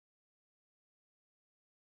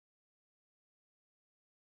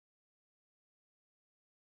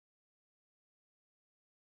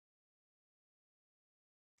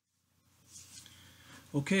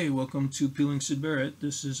Okay, welcome to Peeling Syd Barrett.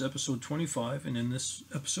 This is episode 25, and in this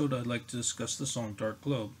episode, I'd like to discuss the song Dark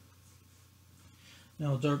Globe.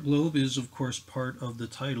 Now, Dark Globe is, of course, part of the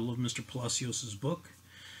title of Mr. Palacios' book,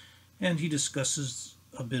 and he discusses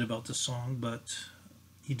a bit about the song, but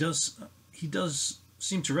he does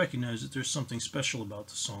seem to recognize that there's something special about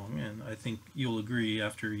the song, and I think you'll agree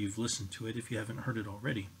after you've listened to it if you haven't heard it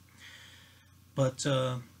already. But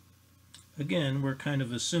again, we're kind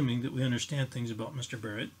of assuming that we understand things about Mr.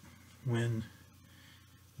 Barrett when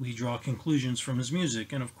we draw conclusions from his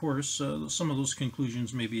music. And of course, some of those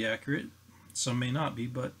conclusions may be accurate, some may not be,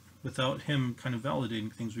 but without him kind of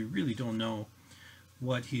validating things, we really don't know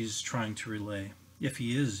what he's trying to relay, if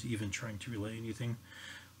he is even trying to relay anything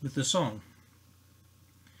with the song.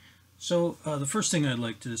 So the first thing I'd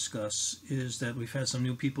like to discuss is that we've had some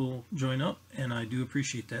new people join up, and I do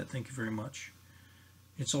appreciate that. Thank you very much.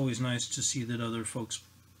 It's always nice to see that other folks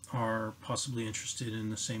are possibly interested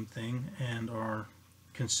in the same thing and are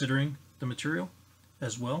considering the material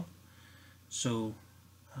as well. So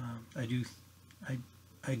I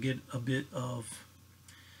get a bit of,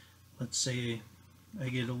 let's say, I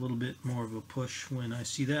get a little bit more of a push when I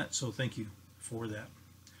see that, so thank you for that.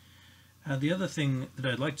 The other thing that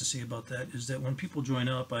I'd like to say about that is that when people join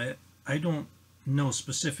up, I don't know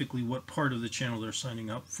specifically what part of the channel they're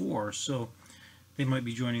signing up for, so they might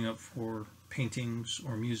be joining up for paintings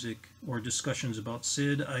or music or discussions about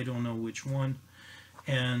Syd. I don't know which one.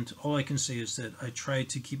 And all I can say is that I try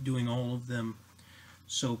to keep doing all of them.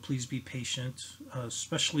 So please be patient.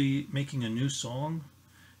 Especially making a new song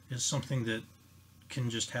is something that can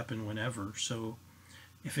just happen whenever. So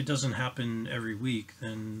if it doesn't happen every week,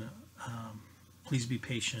 then please be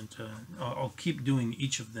patient. I'll keep doing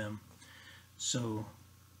each of them. So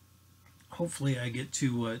hopefully I get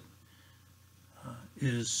to what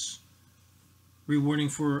is rewarding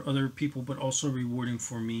for other people, but also rewarding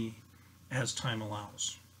for me as time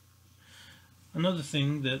allows. Another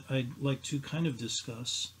thing that I'd like to kind of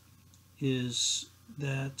discuss is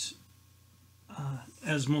that,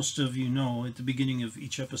 as most of you know, at the beginning of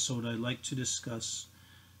each episode, I like to discuss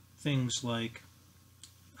things like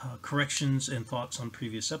corrections and thoughts on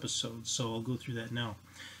previous episodes. So I'll go through that now.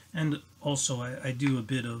 And also, I do a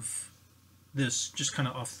bit of this just kind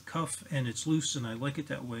of off the cuff, and it's loose, and I like it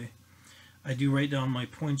that way. I do write down my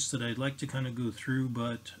points that I'd like to kind of go through,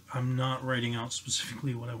 but I'm not writing out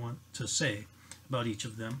specifically what I want to say about each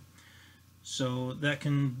of them. So that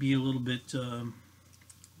can be a little bit,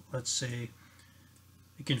 let's say,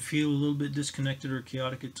 it can feel a little bit disconnected or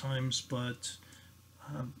chaotic at times, but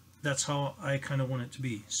that's how I kind of want it to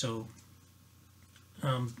be. So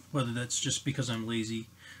whether that's just because I'm lazy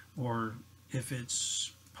or if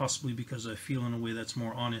it's possibly because I feel in a way that's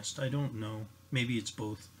more honest, I don't know. Maybe it's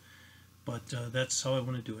both. But that's how I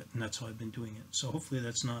want to do it, and that's how I've been doing it. So hopefully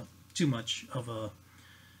that's not too much of a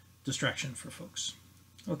distraction for folks.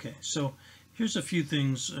 Okay, so here's a few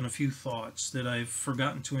things and a few thoughts that I've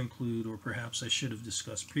forgotten to include, or perhaps I should have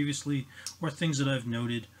discussed previously, or things that I've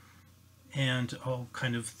noted, and I'll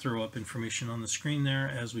kind of throw up information on the screen there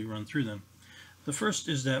as we run through them. The first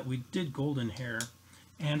is that we did goldenhair,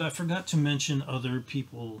 and I forgot to mention other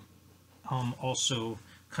people also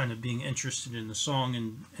kind of being interested in the song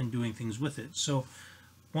and doing things with it. So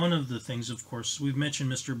one of the things, of course, we've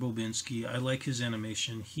mentioned Mr. Bobinski. I like his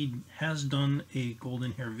animation. He has done a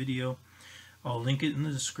goldenhair video. I'll link it in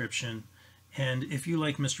the description. And if you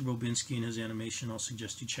like Mr. Bobinski and his animation, I'll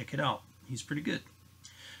suggest you check it out. He's pretty good.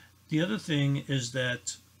 The other thing is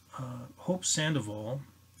that Hope Sandoval,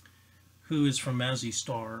 who is from Mazzy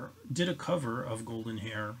Star, did a cover of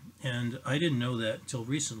Goldenhair, and I didn't know that until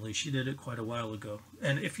recently. She did it quite a while ago.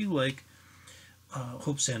 And if you like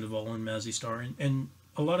Hope Sandoval and Mazzy Star, and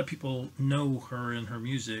a lot of people know her and her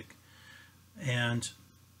music, and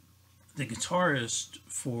the guitarist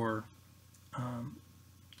for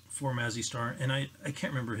Mazzy Star, and I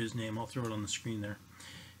can't remember his name, I'll throw it on the screen there.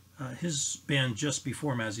 His band just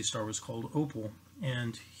before Mazzy Star was called Opal,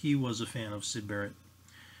 and he was a fan of Syd Barrett.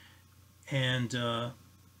 And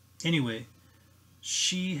anyway,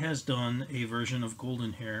 she has done a version of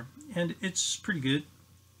Goldenhair, and it's pretty good.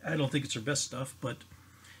 I don't think it's her best stuff, but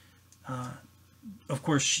of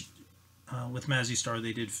course, with Mazzy Star,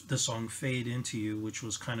 they did the song Fade Into You, which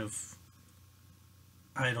was kind of,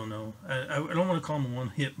 I don't know. I don't want to call them a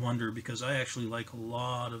one-hit wonder because I actually like a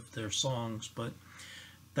lot of their songs, but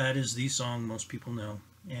that is the song most people know.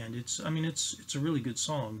 And it's a really good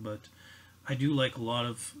song, but I do like a lot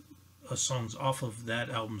of songs off of that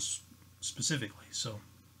album specifically. So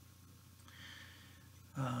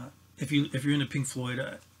if you're into Pink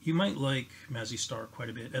Floyd, you might like Mazzy Star quite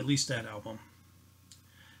a bit, at least that album.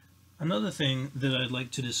 Another thing that I'd like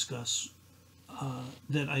to discuss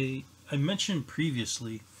that I mentioned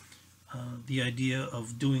previously, the idea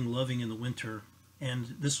of doing loving in the winter,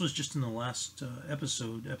 and this was just in the last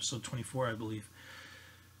episode 24, I believe.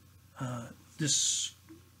 This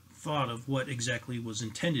thought of what exactly was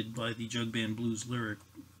intended by the Jug Band Blues lyric,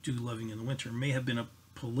 do loving in the winter, may have been a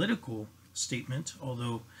political statement,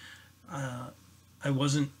 although I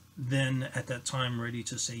wasn't then at that time ready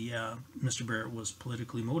to say, yeah, Mr. Barrett was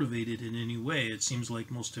politically motivated in any way. It seems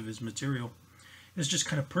like most of his material is just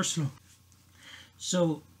kind of personal.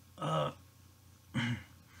 So,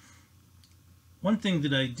 one thing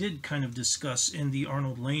that I did kind of discuss in the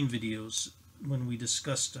Arnold Layne videos when we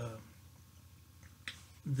discussed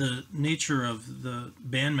the nature of the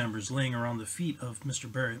band members laying around the feet of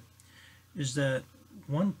Mr. Barrett is that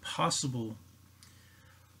one possible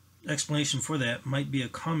explanation for that might be a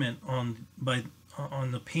comment on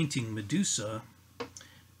the painting Medusa,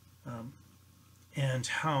 and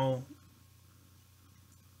how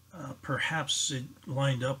perhaps it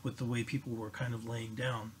lined up with the way people were kind of laying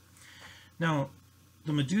down. Now,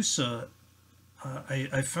 the Medusa,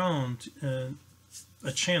 I found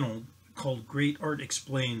a channel called Great Art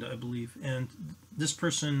Explained, I believe, and this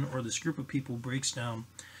person or this group of people break down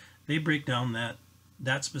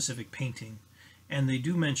that specific painting, and they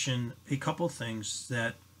do mention a couple things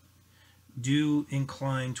that do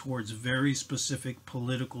incline towards very specific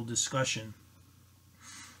political discussion.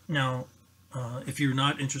 Now, if you're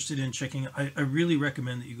not interested in checking, I really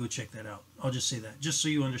recommend that you go check that out. I'll just say that, just so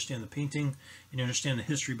you understand the painting and you understand the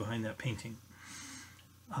history behind that painting.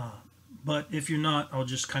 But if you're not, I'll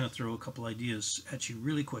just kind of throw a couple ideas at you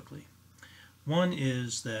really quickly. One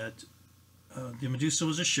is that the Medusa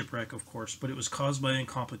was a shipwreck, of course, but it was caused by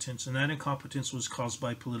incompetence, and that incompetence was caused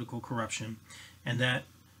by political corruption, and that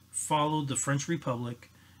followed the French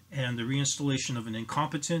Republic and the reinstallation of an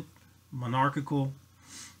incompetent monarchical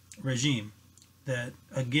regime that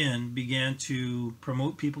again began to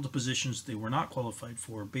promote people to positions they were not qualified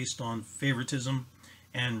for based on favoritism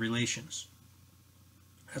and relations.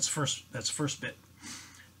 That's first bit.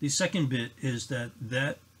 The second bit is that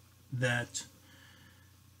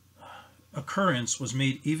occurrence was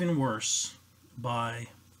made even worse by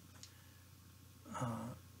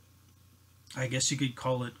I guess you could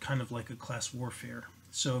call it kind of like a class warfare.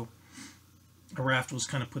 So a raft was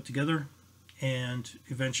kind of put together and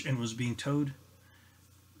eventually was being towed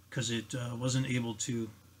because it wasn't able to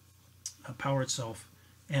power itself,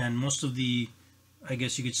 and most of the, I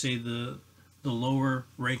guess you could say, the lower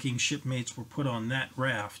ranking shipmates were put on that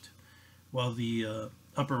raft while the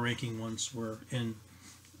upper ranking ones were in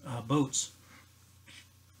boats.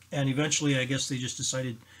 And eventually I guess they just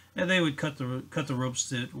decided they would cut the ropes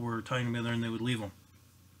that were tying them together and they would leave them.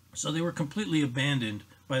 So they were completely abandoned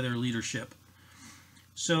by their leadership.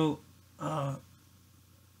 So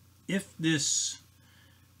if this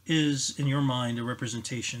is in your mind a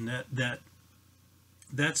representation,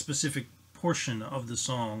 that specific portion of the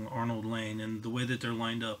song Arnold Layne and the way that they're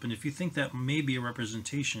lined up, and if you think that may be a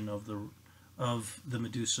representation of the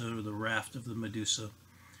Medusa or the raft of the Medusa,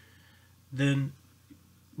 then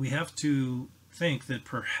we have to think that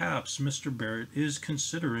perhaps Mr. Barrett is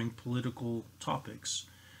considering political topics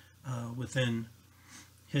within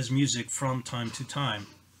his music from time to time.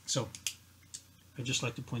 So I'd just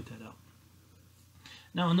like to point that out.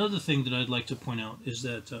 Now, another thing that I'd like to point out is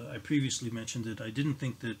that I previously mentioned that I didn't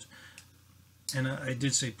think that, and I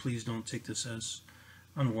did say please don't take this as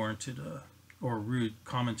unwarranted or rude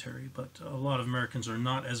commentary, but a lot of Americans are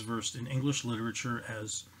not as versed in English literature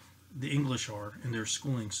as the English are in their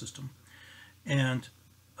schooling system. And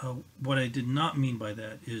what I did not mean by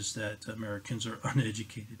that is that Americans are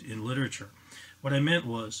uneducated in literature. What I meant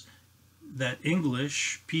was that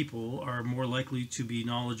English people are more likely to be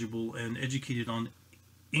knowledgeable and educated on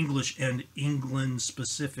English and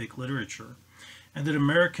England-specific literature, and that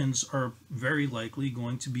Americans are very likely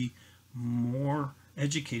going to be more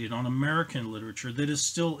educated on American literature that is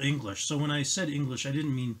still English. So when I said English, I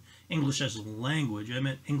didn't mean English as a language. I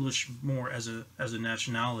meant English more as a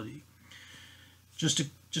nationality. Just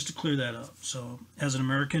to clear that up. So as an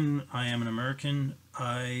American, I am an American.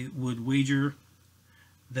 I would wager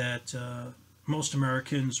that most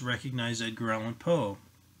Americans recognize Edgar Allan Poe.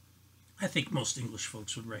 I think most English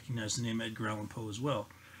folks would recognize the name Edgar Allan Poe as well.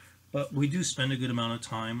 But we do spend a good amount of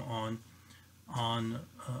time on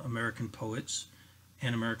American poets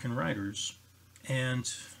and American writers, and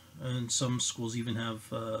some schools even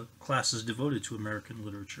have classes devoted to American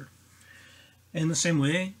literature. In the same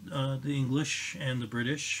way, the English and the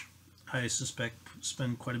British, I suspect,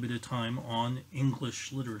 spend quite a bit of time on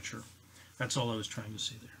English literature. That's all I was trying to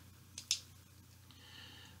say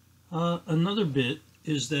Another bit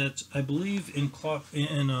is that I believe in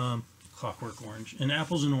Clockwork Orange, in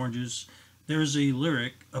Apples and Oranges, there's a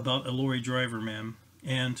lyric about a lorry driver, man,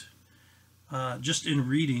 and just in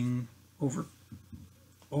reading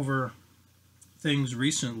over things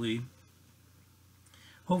recently,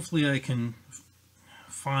 hopefully I can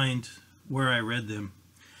find where I read them,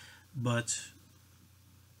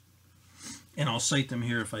 and I'll cite them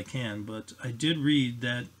here if I can, but I did read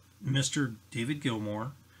that Mr. David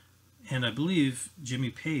Gilmour and I believe Jimmy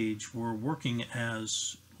Page were working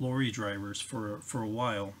as lorry drivers for a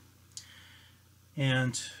while.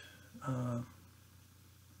 And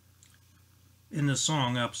in the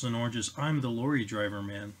song Apples and Oranges, I'm the lorry driver,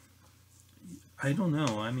 man. I don't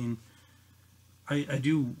know. I mean, I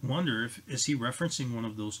do wonder if is he referencing one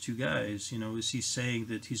of those two guys? You know, is he saying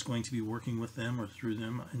that he's going to be working with them or through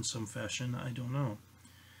them in some fashion? I don't know.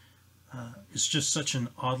 It's just such an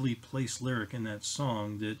oddly placed lyric in that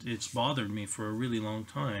song that it's bothered me for a really long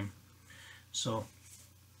time. So,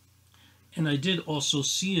 and I did also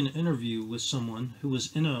see an interview with someone who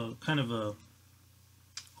was in a kind of a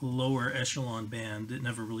lower echelon band that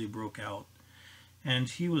never really broke out. And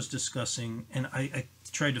he was discussing, and I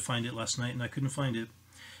tried to find it last night and I couldn't find it,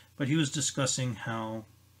 but he was discussing how,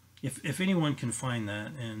 if anyone can find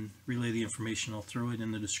that and relay the information, I'll throw it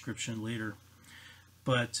in the description later.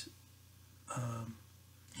 But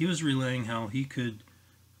he was relaying how he could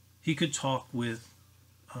talk with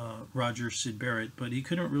Roger Syd Barrett, but he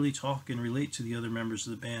couldn't really talk and relate to the other members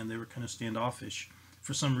of the band. They were kind of standoffish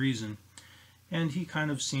for some reason, and he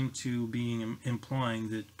kind of seemed to be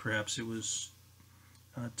implying that perhaps it was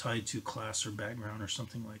tied to class or background or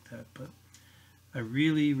something like that. But I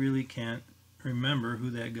really can't remember who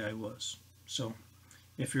that guy was. So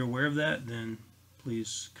if you're aware of that, then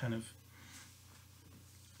please kind of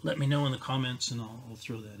let me know in the comments and I'll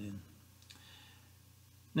throw that in.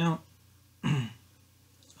 Now,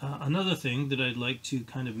 another thing that I'd like to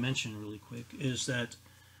kind of mention really quick is that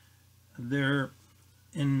there,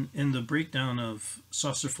 in the breakdown of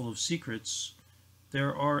Saucerful of Secrets,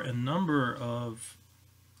 there are a number of,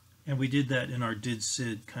 and we did that in our Did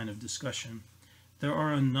Syd kind of discussion, there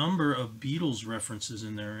are a number of Beatles references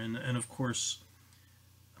in there, and of course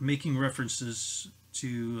making references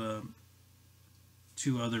to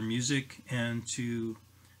other music and to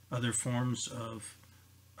other forms of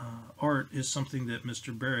art is something that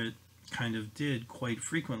Mr. Barrett kind of did quite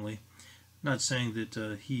frequently. Not saying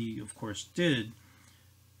that he, of course, did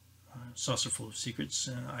Saucerful of Secrets.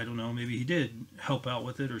 I don't know, maybe he did help out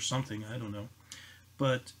with it or something, I don't know.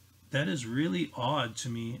 But that is really odd to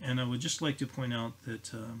me, and I would just like to point out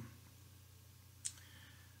that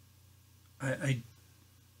I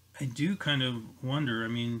do kind of wonder. I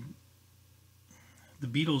mean, the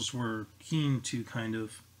Beatles were keen to kind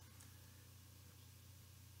of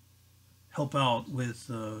help out with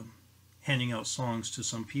handing out songs to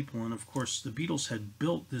some people, and of course the Beatles had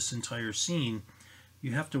built this entire scene.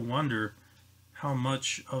 You have to wonder how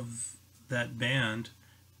much of that band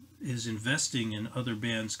is investing in other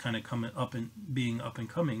bands kind of coming up and being up and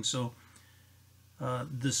coming. So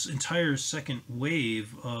this entire second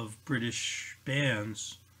wave of British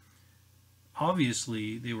bands,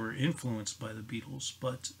 obviously they were influenced by the Beatles,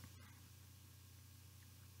 but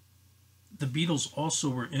the Beatles also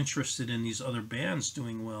were interested in these other bands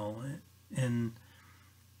doing well and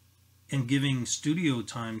giving studio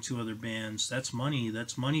time to other bands. That's money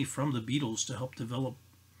from the Beatles to help develop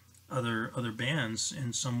other bands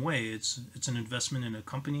in some way. It's an investment in a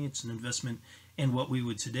company, it's an investment in what we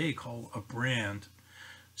would today call a brand.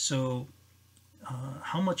 So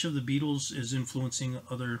how much of the Beatles is influencing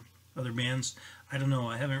other bands? I don't know.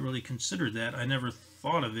 I haven't really considered that. I never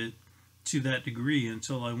thought of it to that degree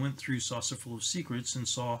until I went through Saucerful of Secrets and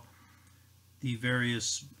saw the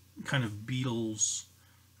various kind of Beatles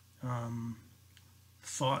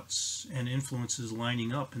thoughts and influences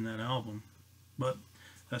lining up in that album. But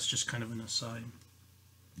that's just kind of an aside.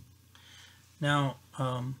 Now,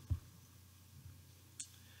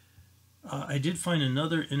 I did find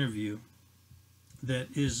another interview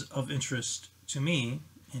that is of interest to me,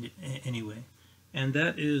 anyway, and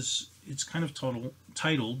that is, it's kind of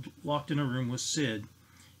titled Locked in a Room with Syd,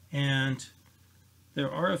 and there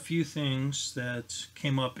are a few things that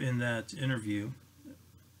came up in that interview,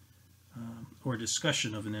 or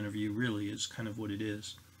discussion of an interview, really, is kind of what it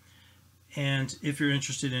is. And if you're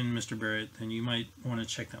interested in Mr. Barrett, then you might want to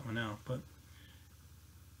check that one out. But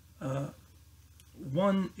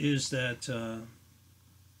one is that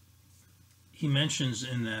he mentions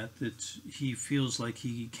in that he feels like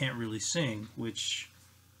he can't really sing, which,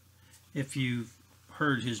 if you've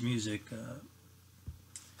heard his music,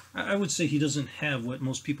 I would say he doesn't have what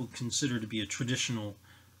most people consider to be a traditional,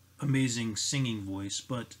 amazing singing voice,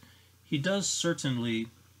 but he does certainly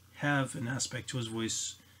have an aspect to his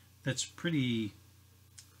voice that's pretty,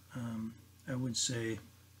 I would say,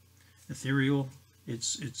 ethereal.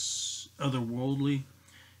 It's otherworldly,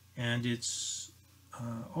 and it's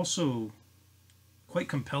also quite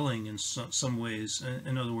compelling in some ways.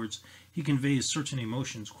 In other words, he conveys certain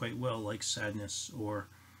emotions quite well, like sadness or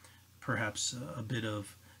perhaps a bit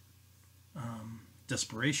of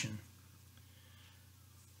desperation.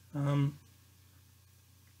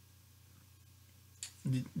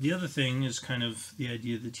 The other thing is kind of the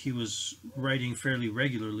idea that he was writing fairly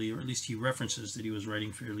regularly, or at least he references that he was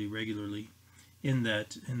writing fairly regularly in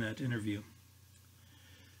that interview.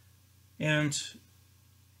 And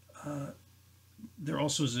there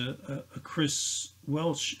also is a Chris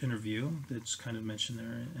Welch interview that's kind of mentioned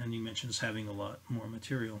there, and he mentions having a lot more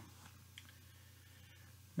material.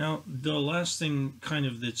 Now, the last thing kind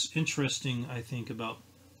of that's interesting, I think, about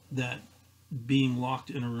that being locked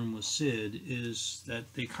in a room with Syd is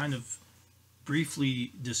that they kind of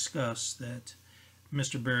briefly discuss that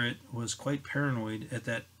Mr. Barrett was quite paranoid at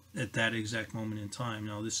that exact moment in time.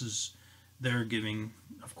 Now, this is they're giving,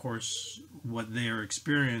 of course, what they are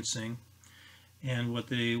experiencing, and what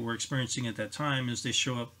they were experiencing at that time is they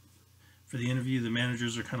show up for the interview. The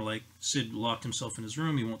managers are kind of like, Syd locked himself in his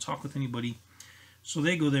room, he won't talk with anybody. So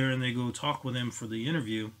they go there and they go talk with him for the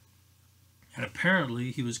interview. And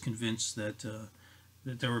apparently he was convinced that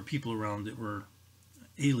that there were people around that were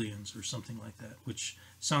aliens or something like that, which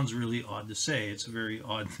sounds really odd to say. It's a very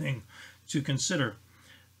odd thing to consider.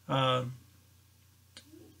 I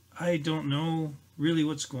don't know really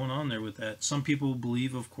what's going on there with that. Some people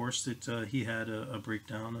believe, of course, that he had a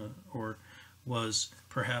breakdown or was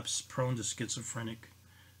perhaps prone to schizophrenic,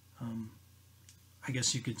 I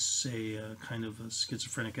guess you could say, kind of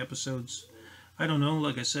schizophrenic episodes. I don't know.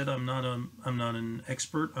 Like I said, I'm not an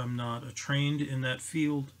expert. I'm not trained in that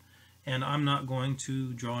field, and I'm not going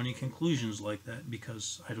to draw any conclusions like that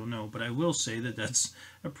because I don't know. But I will say that that's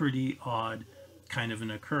a pretty odd kind of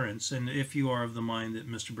an occurrence. And if you are of the mind that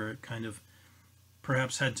Mr. Barrett kind of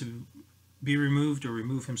perhaps had to be removed or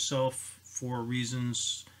remove himself for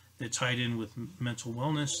reasons that tied in with mental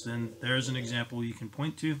wellness, then there's an example you can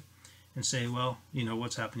point to and say, well, you know,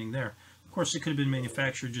 what's happening there. Of course, it could have been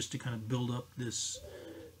manufactured just to kind of build up this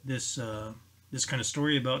kind of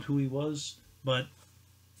story about who he was, but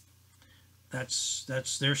that's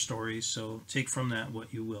their story, so take from that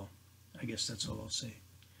what you will. I guess that's all I'll say.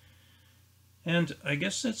 And I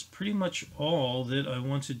guess that's pretty much all that I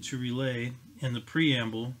wanted to relay in the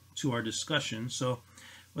preamble to our discussion. So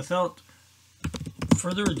without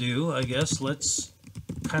further ado, I guess let's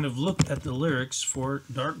kind of look at the lyrics for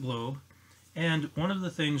Dark Globe. And one of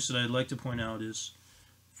the things that I'd like to point out is,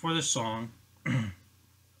 for this song,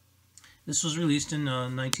 this was released in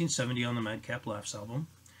 1970 on the Madcap Laughs album,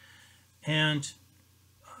 and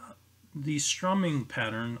the strumming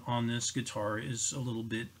pattern on this guitar is a little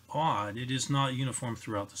bit odd. It is not uniform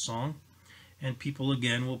throughout the song, and people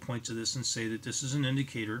again will point to this and say that this is an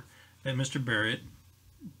indicator that Mr. Barrett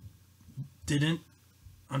didn't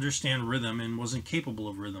understand rhythm and wasn't capable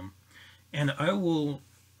of rhythm. And I will,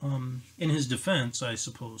 in his defense, I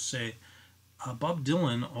suppose, say Bob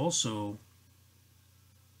Dylan also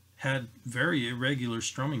had very irregular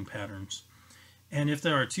strumming patterns. And if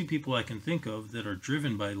there are two people I can think of that are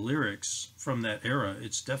driven by lyrics from that era,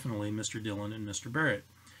 it's definitely Mr. Dylan and Mr. Barrett.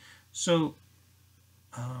 So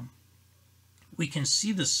we can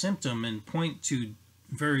see the symptom and point to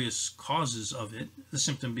various causes of it, the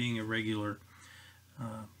symptom being irregular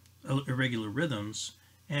rhythms,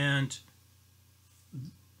 and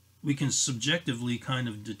we can subjectively kind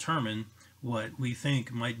of determine what we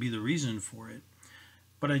think might be the reason for it.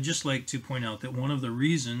 But I'd just like to point out that one of the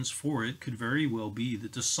reasons for it could very well be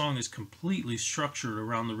that the song is completely structured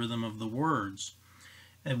around the rhythm of the words,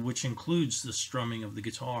 and which includes the strumming of the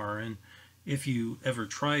guitar. And if you ever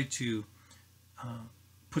try to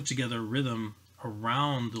put together a rhythm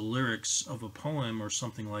around the lyrics of a poem or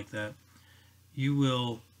something like that, you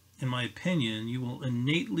will, in my opinion, you will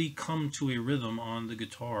innately come to a rhythm on the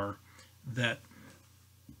guitar that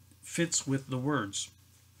fits with the words.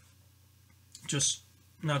 Just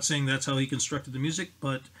not saying that's how he constructed the music,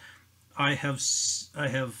 but I have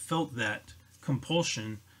felt that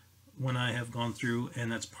compulsion when I have gone through,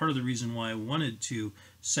 and that's part of the reason why I wanted to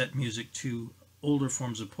set music to older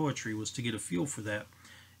forms of poetry, was to get a feel for that.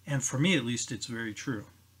 And for me, at least, it's very true.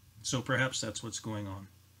 So perhaps that's what's going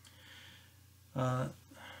on.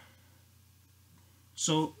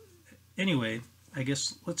 So anyway, I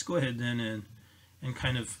guess let's go ahead then and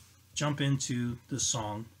kind of jump into the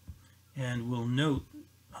song. and we'll note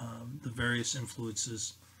the various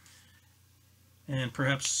influences and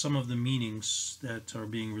perhaps some of the meanings that are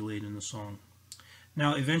being relayed in the song.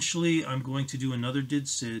 Now, eventually, I'm going to do another Did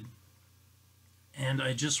Syd, and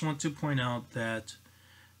I just want to point out that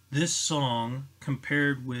this song,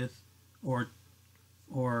 compared with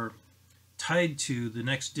or tied to the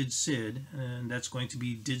next Did Syd, and that's going to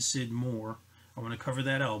be Did Syd More. I want to cover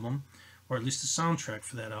that album, or at least the soundtrack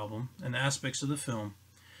for that album, and aspects of the film.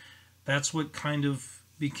 That's what kind of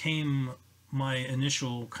became my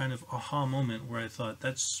initial kind of aha moment, where I thought,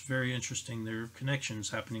 that's very interesting. There are connections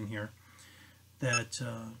happening here that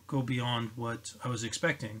go beyond what I was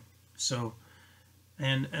expecting. So,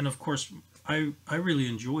 and of course, I really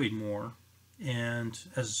enjoyed More, and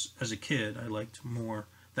as a kid, I liked More,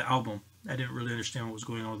 the album. I didn't really understand what was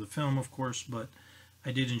going on with the film, of course, but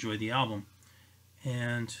I did enjoy the album.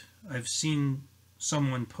 And I've seen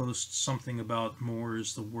someone post something about More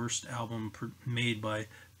is the worst album made by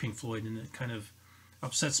Pink Floyd, and it kind of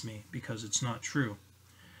upsets me because it's not true.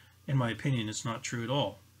 In my opinion, it's not true at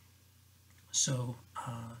all. So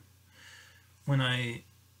when I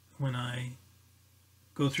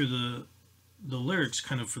go through the lyrics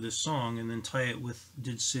kind of for this song and then tie it with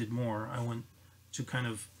Did Syd More, I want to kind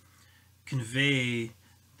of convey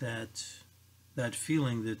that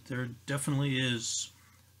feeling that there definitely is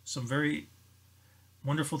some very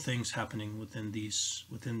wonderful things happening within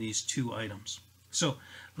these two items. So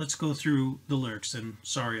let's go through the lyrics, and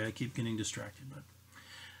sorry I keep getting distracted, but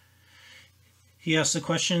he asks the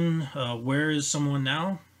question, where is someone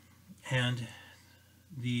now? And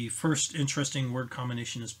the first interesting word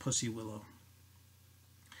combination is pussy willow.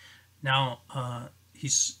 Now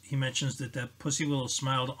he mentions that pussy willow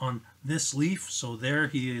smiled on this leaf, so there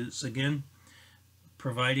he is again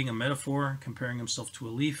providing a metaphor, comparing himself to a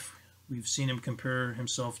leaf. We've seen him compare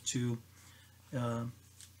himself to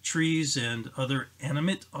trees and other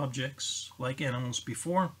animate objects like animals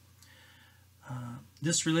before.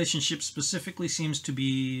 This relationship specifically seems to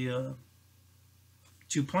be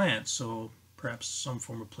to plants, so perhaps some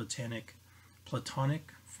form of platonic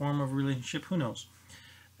form of relationship, who knows.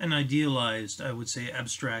 An idealized, I would say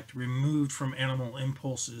abstract, removed from animal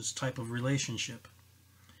impulses type of relationship.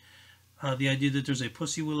 The idea that there's a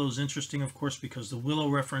pussy willow is interesting, of course, because the willow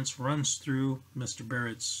reference runs through Mr.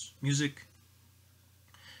 Barrett's music.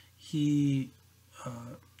 He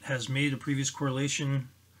has made a previous correlation.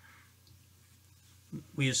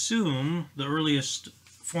 We assume the earliest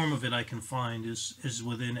form of it I can find is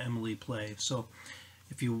within Emily Play. So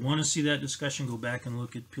if you want to see that discussion, go back and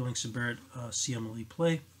look at Peeling Syd Barrett, See Emily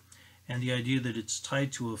Play, and the idea that it's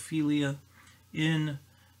tied to Ophelia in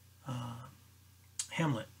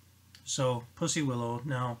Hamlet. So pussy willow.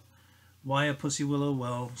 Now, why a pussy willow?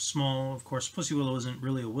 Well, small, of course. Pussy willow isn't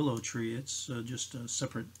really a willow tree. It's just a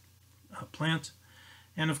separate plant,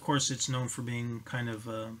 and of course it's known for being kind of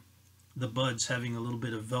the buds having a little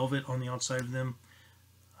bit of velvet on the outside of them.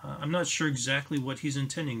 I'm not sure exactly what he's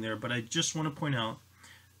intending there, but I just want to point out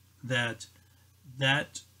that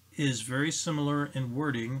that is very similar in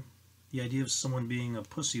wording. The idea of someone being a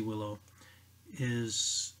pussy willow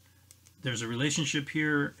is there's a relationship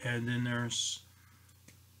here, and then there's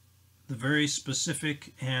the very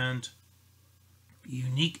specific and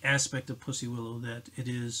unique aspect of pussy willow that it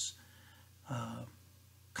is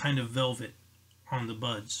kind of velvet on the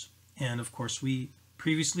buds. And of course we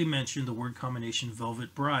previously mentioned the word combination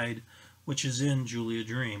velvet bride, which is in Julia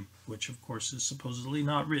Dream, which of course is supposedly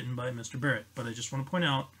not written by Mr. Barrett, but I just want to point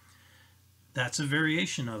out that's a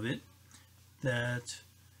variation of it that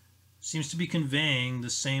seems to be conveying the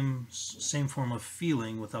same form of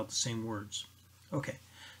feeling without the same words. Okay,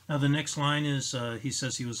 now the next line is he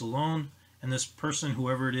says he was alone, and this person,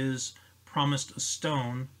 whoever it is, promised a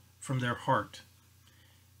stone from their heart,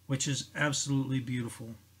 which is absolutely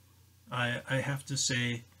beautiful. I have to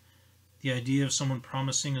say, the idea of someone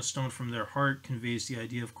promising a stone from their heart conveys the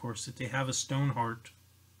idea, of course, that they have a stone heart,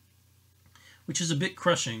 which is a bit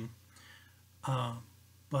crushing.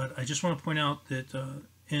 But I just want to point out that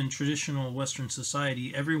in traditional Western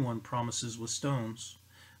society, everyone promises with stones.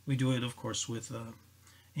 We do it, of course, with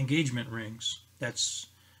engagement rings. That's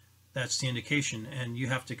the indication. And you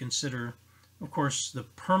have to consider, of course, the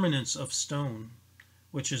permanence of stone,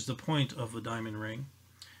 which is the point of a diamond ring.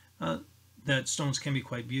 That stones can be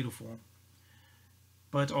quite beautiful,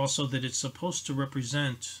 but also that it's supposed to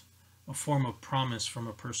represent a form of promise from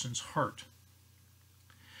a person's heart.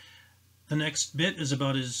 The next bit is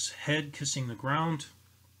about his head kissing the ground.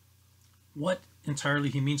 What entirely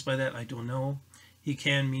he means by that, I don't know. He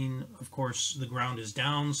can mean, of course, the ground is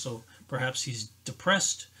down, so perhaps he's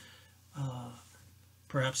depressed,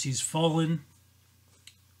 perhaps he's fallen.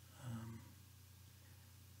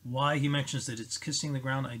 Why he mentions that it's kissing the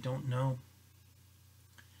ground, I don't know.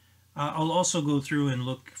 I'll also go through and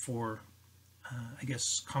look for, I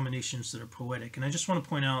guess, combinations that are poetic. And I just want to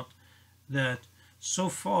point out that so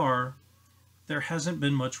far, there hasn't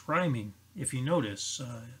been much rhyming. If you notice,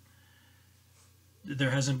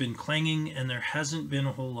 there hasn't been clanging and there hasn't been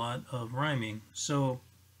a whole lot of rhyming. So,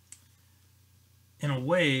 in a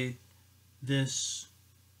way, this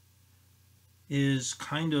is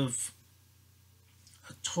kind of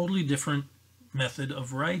a totally different method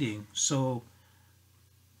of writing. So,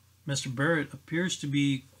 Mr. Barrett appears to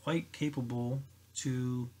be quite capable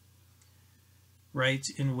to write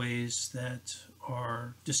in ways that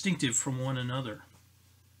are distinctive from one another.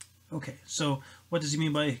 Okay, so what does he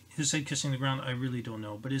mean by his head kissing the ground? I really don't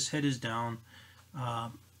know, but his head is down.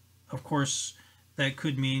 Of course, that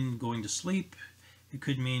could mean going to sleep. It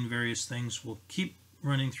could mean various things. We'll keep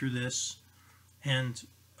running through this. And,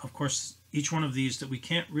 of course, each one of these that we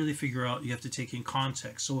can't really figure out, you have to take in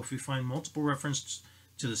context. So if we find multiple references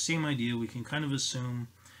to the same idea, we can kind of assume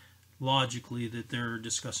logically that they're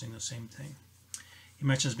discussing the same thing. He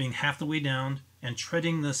mentions being half the way down and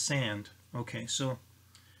treading the sand. Okay, so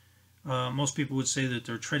most people would say that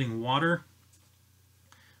they're treading water.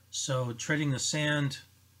 So treading the sand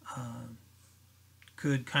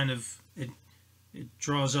could kind of, it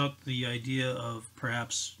draws up the idea of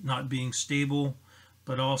perhaps not being stable,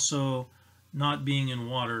 but also not being in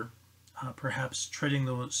water. Perhaps treading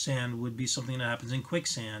the sand would be something that happens in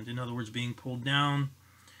quicksand. In other words, being pulled down.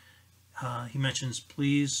 He mentions,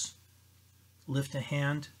 please lift a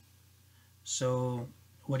hand. So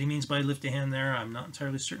what he means by lift a hand there, I'm not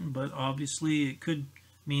entirely certain, but obviously it could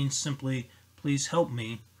mean simply, please help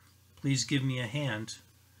me. Please give me a hand.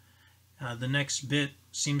 The next bit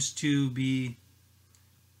seems to be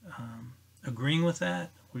agreeing with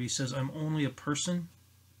that, where he says, I'm only a person.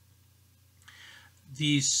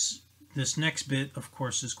 This next bit, of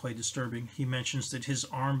course, is quite disturbing. He mentions that his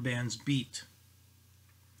armbands beat.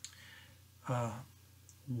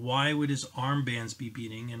 Why would his armbands be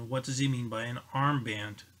beating, and what does he mean by an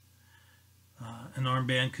armband? An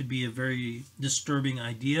armband could be a very disturbing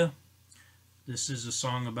idea. This is a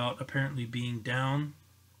song about apparently being down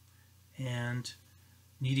and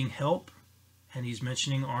needing help, and he's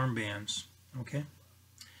mentioning armbands. Okay?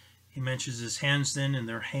 He mentions his hands then, and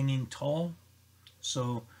they're hanging tall.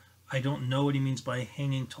 So I don't know what he means by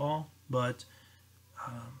hanging tall, but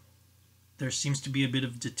there seems to be a bit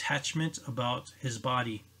of detachment about his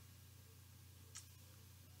body.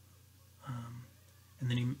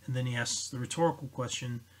 And then he asks the rhetorical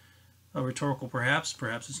question, rhetorical perhaps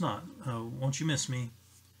it's not. Won't you miss me?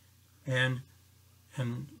 And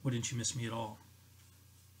wouldn't you miss me at all?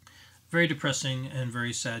 Very depressing and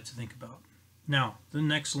very sad to think about. Now, the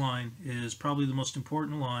next line is probably the most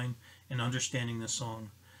important line in understanding this song.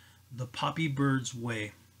 The poppy bird's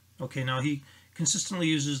way. Okay, now he consistently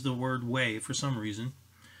uses the word way for some reason.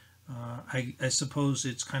 I suppose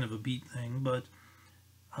it's kind of a beat thing, but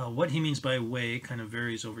what he means by way kind of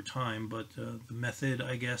varies over time, but the method,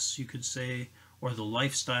 I guess you could say, or the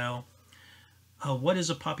lifestyle. What is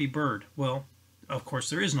a poppy bird? Well, of course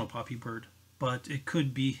there is no poppy bird, but it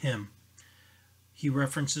could be him. He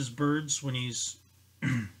references birds when he's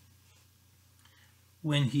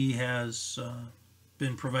when he has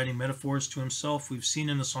been providing metaphors to himself. We've seen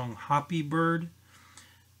in the song Hoppy Bird,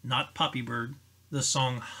 not Poppy Bird, the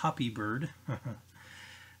song Hoppy Bird.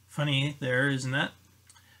 Funny there, isn't that?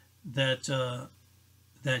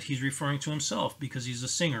 That he's referring to himself because he's a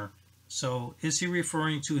singer. So is he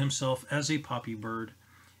referring to himself as a poppy bird?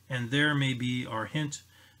 And there may be our hint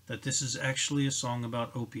that this is actually a song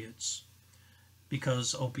about opiates,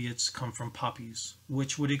 because opiates come from poppies,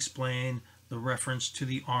 which would explain the reference to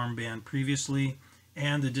the armband previously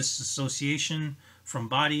and the disassociation from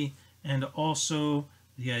body, and also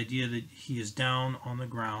the idea that he is down on the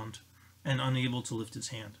ground and unable to lift his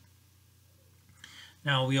hand.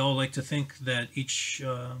 Now, we all like to think that each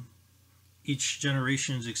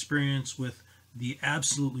generation's experience with the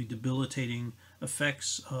absolutely debilitating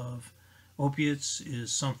effects of opiates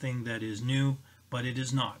is something that is new, but it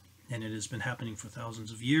is not, and it has been happening for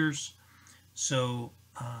thousands of years. So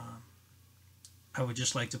I would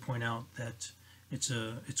just like to point out that it's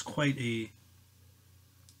an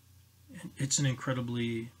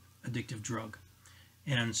incredibly addictive drug,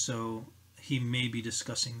 and so he may be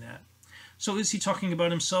discussing that. So is he talking about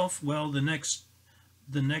himself? Well, the next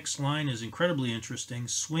line is incredibly interesting.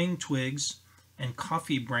 Swing twigs and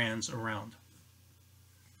coffee brands around.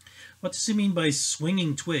 What does he mean by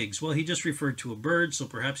swinging twigs? Well, he just referred to a bird, so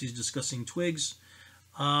perhaps he's discussing twigs.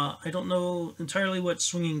 I don't know entirely what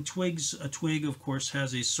swinging twigs. A twig, of course,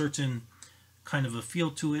 has a certain kind of a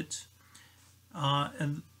feel to it.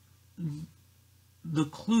 And the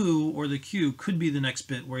clue or the cue could be the next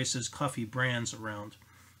bit where he says coffee brands around.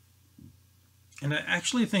 And I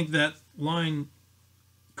actually think that line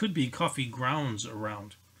could be coffee grounds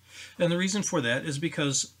around. And the reason for that is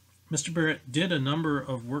because Mr. Barrett did a number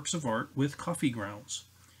of works of art with coffee grounds.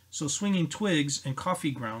 So swinging twigs and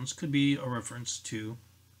coffee grounds could be a reference to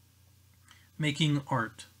making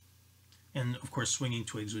art. And of course, swinging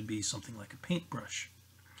twigs would be something like a paintbrush.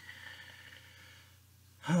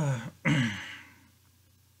 Then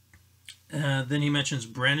he mentions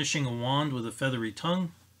brandishing a wand with a feathery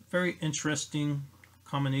tongue. Very interesting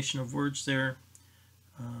combination of words there.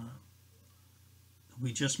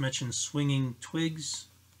 We just mentioned swinging twigs.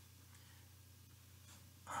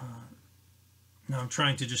 Now I'm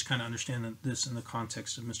trying to just kind of understand this in the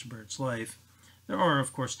context of Mr. Barrett's life. There are,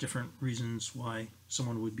 of course, different reasons why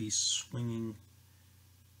someone would be swinging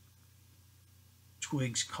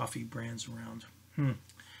twigs, coffee brands around.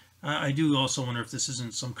 I do also wonder if this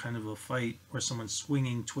isn't some kind of a fight where someone's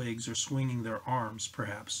swinging twigs or swinging their arms,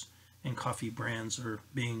 perhaps, and coffee brands are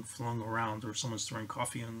being flung around, or someone's throwing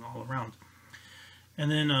coffee all around.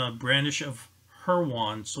 And then brandish of her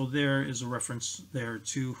wand. So there is a reference there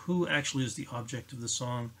to who actually is the object of the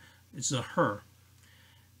song. It's a her.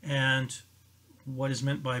 And what is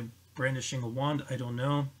meant by brandishing a wand, I don't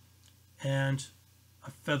know. And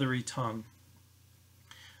a feathery tongue.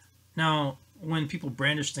 Now, when people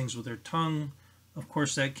brandish things with their tongue, of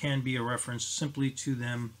course that can be a reference simply to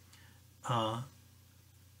them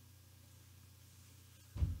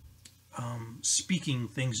speaking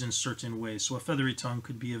things in certain ways. So a feathery tongue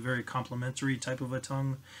could be a very complimentary type of a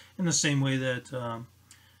tongue, in the same way that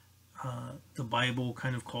the Bible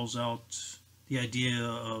kind of calls out the idea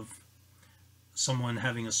of someone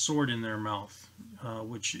having a sword in their mouth,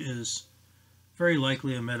 which is very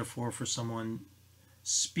likely a metaphor for someone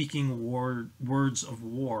speaking words of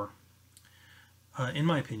war. In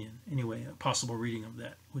my opinion, anyway, a possible reading of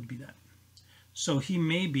that would be that. So he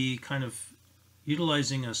may be kind of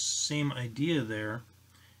utilizing a same idea there,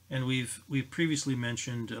 and we've previously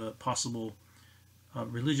mentioned possible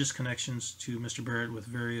religious connections to Mr. Barrett with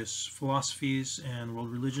various philosophies and world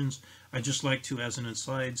religions. I'd just like to, as an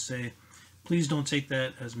aside, say, please don't take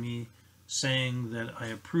that as me saying that I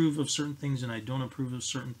approve of certain things and I don't approve of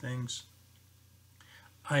certain things.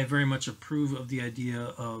 I very much approve of the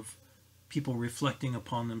idea of people reflecting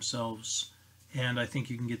upon themselves, and I think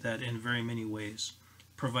you can get that in very many ways,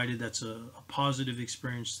 provided that's a positive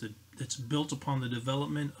experience that's built upon the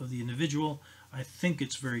development of the individual. I think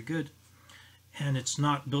it's very good, and it's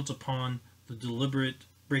not built upon the deliberate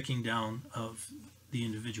breaking down of the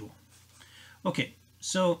individual. Okay,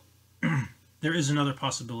 so there is another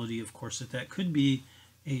possibility, of course, that could be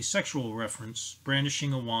a sexual reference,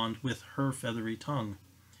 brandishing a wand with her feathery tongue.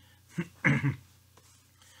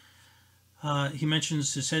 He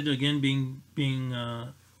mentions his head again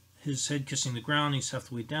being his head kissing the ground. He's half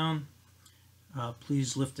the way down.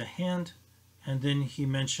 Please lift a hand. And then he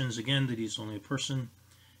mentions again that he's only a person.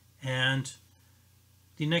 And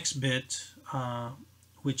the next bit,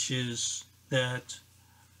 which is that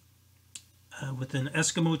with an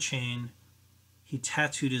Eskimo chain, he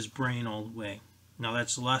tattooed his brain all the way. Now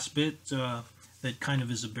that's the last bit that kind of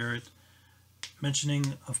is a Barrett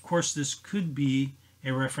mentioning. Of course, this could be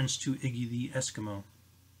a reference to Iggy the Eskimo.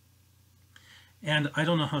 And I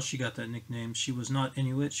don't know how she got that nickname. She was not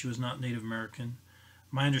Inuit. She was not Native American.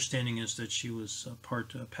 My understanding is that she was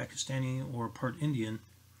part Pakistani or part Indian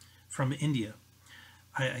from India.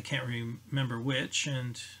 I can't remember which,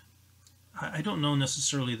 and I don't know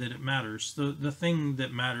necessarily that it matters. The thing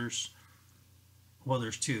that matters, well,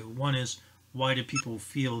 there's two. One is, why do people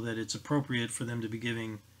feel that it's appropriate for them to be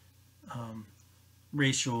giving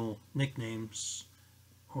racial nicknames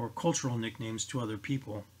or cultural nicknames to other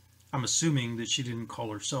people? I'm assuming that she didn't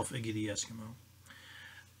call herself Iggy the Eskimo.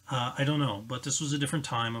 I don't know, but this was a different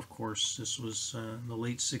time, of course. This was in the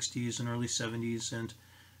late 60s and early 70s, and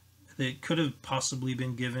it could have possibly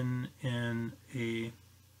been given in a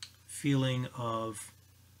feeling of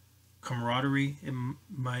camaraderie. It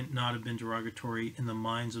might not have been derogatory in the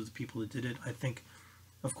minds of the people that did it. I think,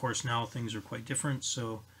 of course, now things are quite different,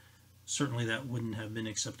 so certainly that wouldn't have been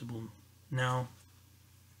acceptable now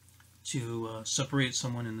to separate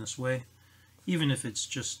someone in this way, even if it's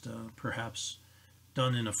just perhaps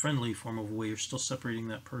done in a friendly form of a way. You're still separating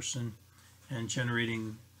that person and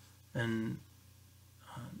generating an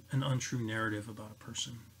untrue narrative about a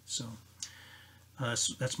person. So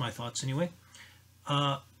that's my thoughts anyway.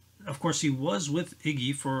 Of course, he was with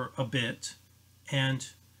Iggy for a bit, and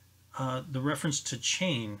the reference to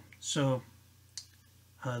chain. So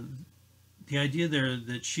the the idea there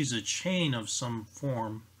that she's a chain of some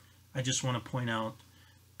form, I just want to point out,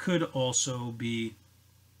 could also be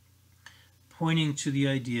pointing to the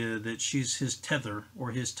idea that she's his tether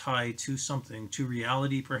or his tie to something, to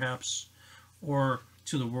reality perhaps, or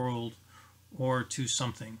to the world, or to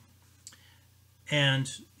something.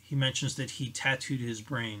 And he mentions that he tattooed his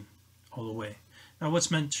brain all the way. Now,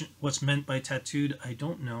 what's meant by tattooed, I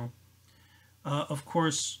don't know. Of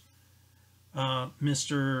course,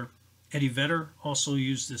 Mr. Eddie Vedder also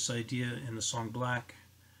used this idea in the song Black,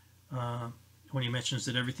 when he mentions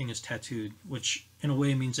that everything is tattooed, which in a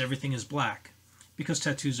way means everything is black, because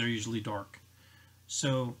tattoos are usually dark.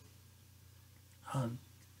 So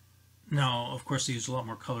now, of course, they use a lot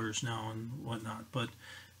more colors now and whatnot, but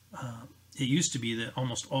it used to be that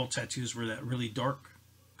almost all tattoos were that really dark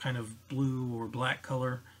kind of blue or black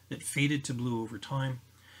color that faded to blue over time.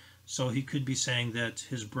 So he could be saying that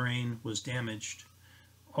his brain was damaged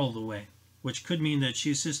all the way, which could mean that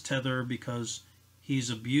she's his tether because he's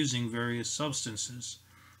abusing various substances.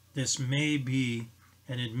 This may be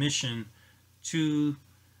an admission to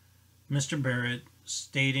Mr. Barrett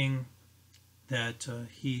stating that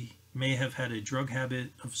he may have had a drug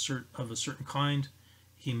habit of a certain kind.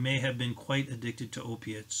 He may have been quite addicted to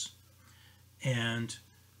opiates and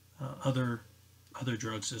other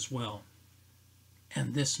drugs as well.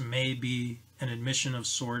 And this may be an admission of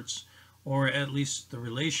sorts, or at least the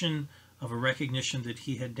relation of a recognition that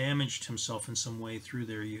he had damaged himself in some way through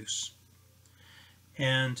their use.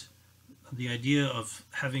 And the idea of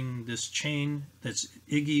having this chain that's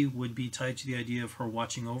Iggy would be tied to the idea of her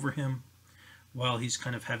watching over him while he's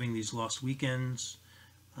kind of having these lost weekends,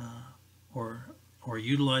 or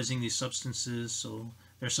utilizing these substances. So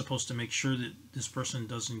they're supposed to make sure that this person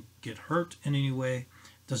doesn't get hurt in any way,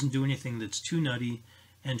 doesn't do anything that's too nutty,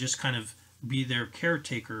 and just kind of be their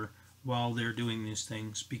caretaker while they're doing these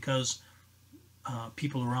things, because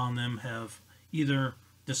people around them have either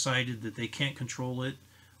decided that they can't control it,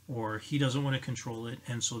 or he doesn't want to control it,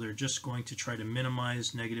 and so they're just going to try to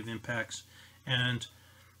minimize negative impacts. And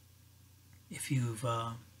if you've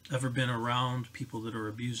ever been around people that are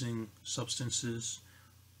abusing substances,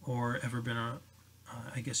 or ever been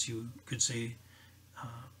I guess you could say,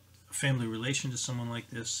 a family relation to someone like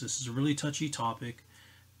this is a really touchy topic,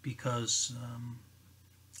 because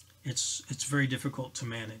it's very difficult to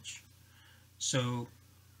manage. So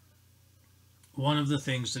one of the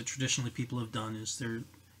things that traditionally people have done is they're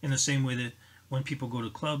in the same way that when people go to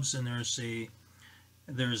clubs and there's a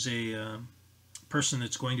person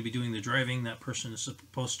that's going to be doing the driving, that person is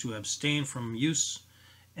supposed to abstain from use,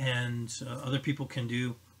 and other people can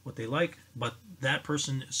do what they like, but that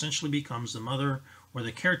person essentially becomes the mother or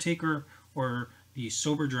the caretaker or the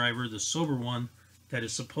sober driver, the sober one, that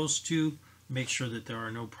is supposed to make sure that there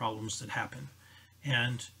are no problems that happen.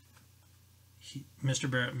 And Mr.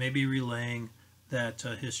 Barrett may be relaying that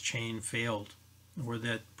his chain failed, or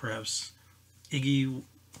that perhaps Iggy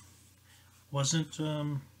wasn't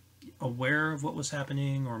aware of what was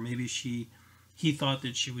happening, or maybe he thought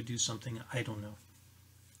that she would do something. I don't know.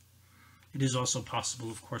 It is also possible,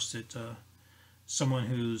 of course, that someone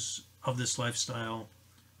who's of this lifestyle,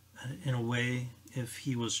 in a way, if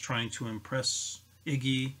he was trying to impress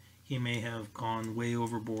Iggy, he may have gone way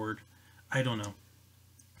overboard. I don't know.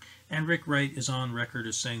 And Rick Wright is on record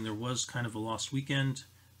as saying there was kind of a lost weekend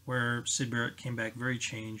where Syd Barrett came back very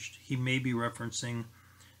changed. He may be referencing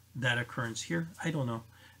that occurrence here. I don't know.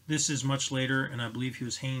 This is much later, and I believe he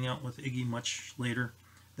was hanging out with Iggy much later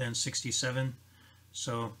than 67.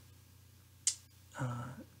 So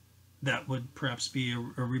that would perhaps be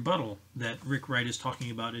a rebuttal that Rick Wright is talking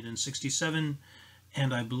about it in 67,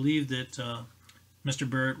 and I believe that Mr.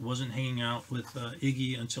 Barrett wasn't hanging out with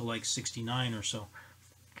Iggy until like 69 or so.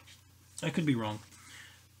 I could be wrong,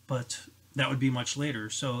 but that would be much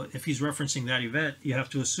later. So if he's referencing that event, you have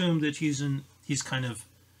to assume that he's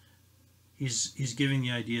giving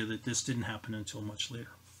the idea that this didn't happen until much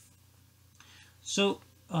later. So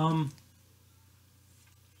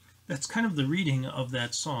that's kind of the reading of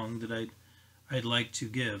that song that I'd like to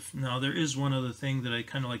give. Now, there is one other thing that I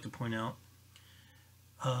kind of like to point out.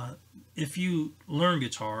 If you learn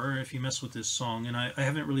guitar, or if you mess with this song, and I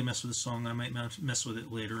haven't really messed with this song, I might mess with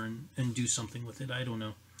it later and do something with it, I don't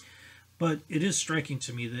know. But it is striking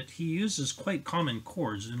to me that he uses quite common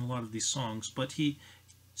chords in a lot of these songs, but he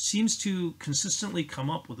seems to consistently come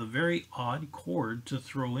up with a very odd chord to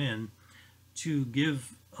throw in to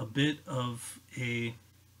give a bit of a,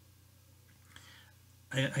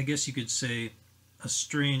 I guess you could say, a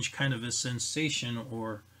strange kind of a sensation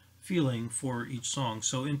or feeling for each song.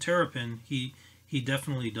 So in Terrapin, he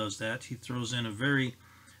definitely does that. He throws in a very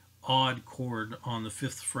odd chord on the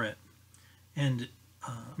 5th fret, And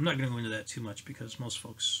I'm not going to go into that too much because most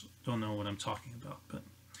folks don't know what I'm talking about. But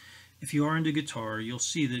if you are into guitar, you'll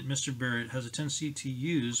see that Mr. Barrett has a tendency to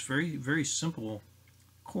use very, very simple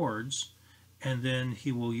chords, and then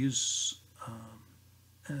he will use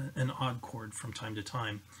an odd chord from time to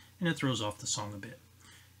time, and it throws off the song a bit.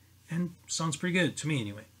 And sounds pretty good to me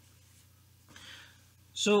anyway.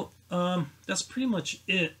 So that's pretty much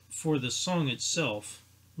it for the song itself.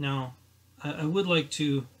 Now, I would like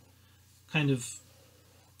to kind of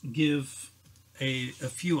give a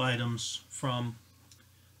few items from,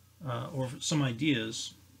 or some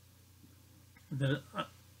ideas that,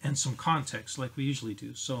 and some context like we usually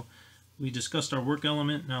do. So we discussed our work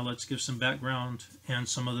element. Now let's give some background and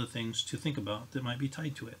some other things to think about that might be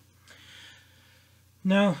tied to it.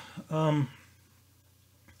 Now, on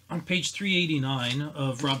page 389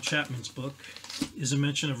 of Rob Chapman's book is a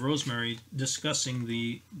mention of Rosemary discussing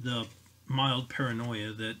the mild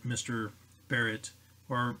paranoia that Mr. Barrett,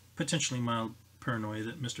 or potentially mild paranoia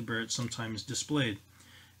that Mr. Barrett sometimes displayed,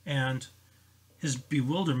 and his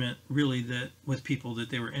bewilderment really that with people that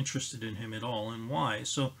they were interested in him at all, and why.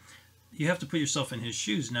 So you have to put yourself in his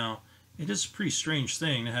shoes. Now, it is a pretty strange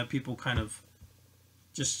thing to have people kind of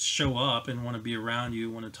just show up and want to be around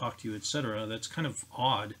you, want to talk to you, etc. That's kind of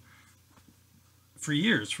odd. For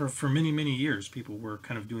years, for many, many years, people were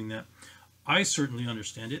kind of doing that. I certainly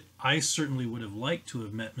understand it. I certainly would have liked to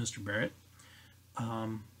have met Mr. Barrett.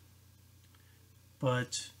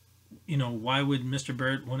 But, you know, why would Mr.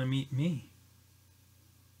 Barrett want to meet me?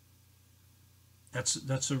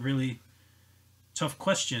 That's a really tough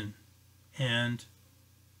question. And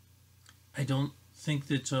I don't think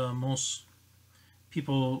that most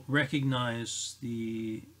people recognize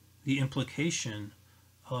the implication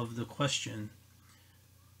of the question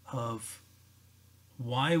of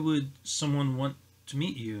why would someone want to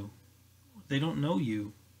meet you? They don't know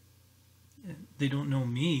you. They don't know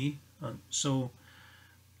me. So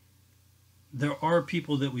there are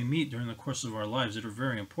people that we meet during the course of our lives that are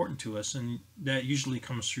very important to us, and that usually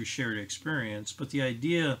comes through shared experience. But the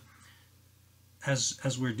idea,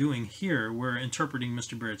 as we're doing here, we're interpreting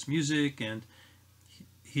Mr. Barrett's music, and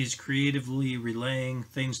he's creatively relaying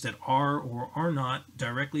things that are or are not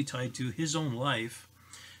directly tied to his own life,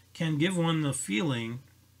 can give one the feeling,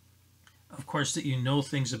 of course, that you know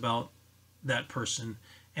things about that person.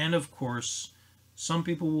 And of course, some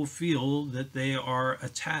people will feel that they are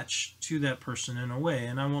attached to that person in a way.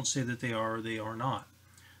 And I won't say that they are or they are not.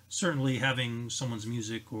 Certainly having someone's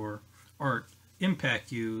music or art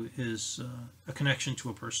impact you is a connection to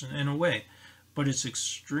a person in a way. But it's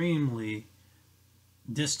extremely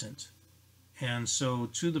distant. And so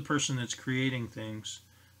to the person that's creating things,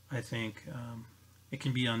 I think it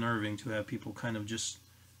can be unnerving to have people kind of just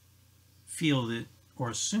feel that or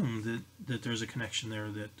assume that there's a connection there,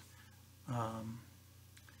 that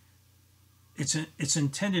it's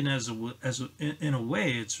intended in a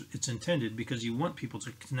way it's intended because you want people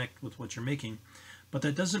to connect with what you're making, but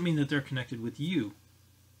that doesn't mean that they're connected with you.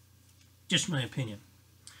 Just my opinion.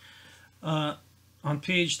 On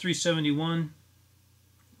page 371,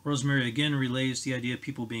 Rosemary again relays the idea of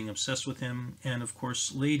people being obsessed with him, and of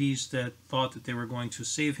course ladies that thought that they were going to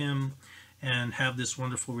save him and have this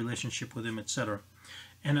wonderful relationship with him, etc.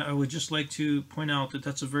 And I would just like to point out that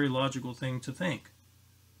that's a very logical thing to think.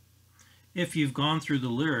 If you've gone through the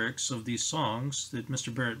lyrics of these songs that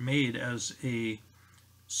Mr. Barrett made as a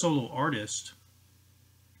solo artist,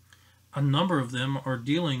 a number of them are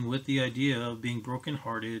dealing with the idea of being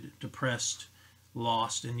brokenhearted, depressed,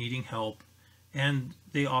 lost, and needing help. And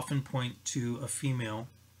they often point to a female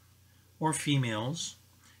or females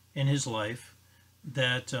in his life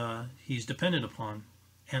that he's dependent upon.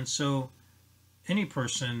 And so any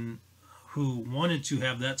person who wanted to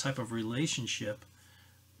have that type of relationship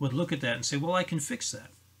would look at that and say, well, I can fix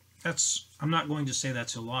that. I'm not going to say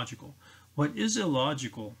that's illogical. What is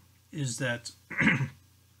illogical is that,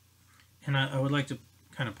 and I would like to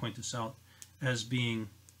kind of point this out as being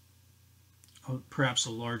perhaps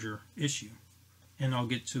a larger issue. And I'll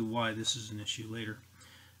get to why this is an issue later.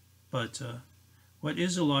 But what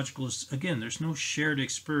is illogical is, again, there's no shared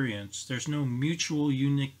experience. There's no mutual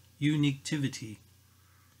unitivity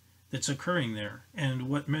that's occurring there. And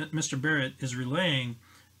what Mr. Barrett is relaying,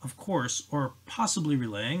 of course, or possibly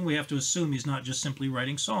relaying, we have to assume he's not just simply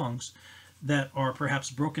writing songs that are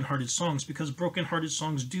perhaps broken-hearted songs because broken-hearted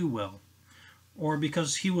songs do well. Or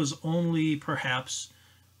because he was only perhaps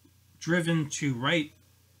driven to write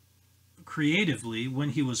creatively when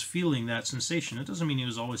he was feeling that sensation. It doesn't mean he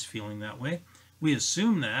was always feeling that way. We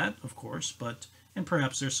assume that, of course, and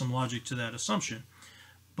perhaps there's some logic to that assumption.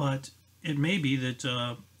 But it may be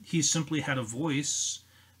that he simply had a voice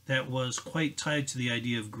that was quite tied to the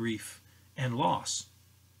idea of grief and loss.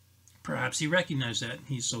 Perhaps he recognized that,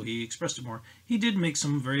 so he expressed it more. He did make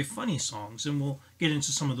some very funny songs, and we'll get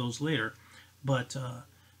into some of those later. But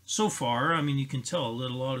so far, I mean, you can tell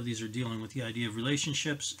that a lot of these are dealing with the idea of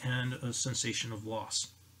relationships and a sensation of loss.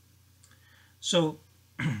 So,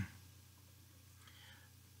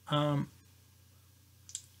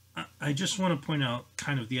 I just want to point out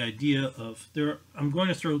kind of the idea of I'm going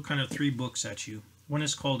to throw kind of 3 books at you. One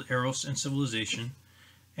is called Eros and Civilization,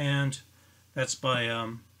 and that's by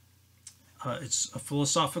it's a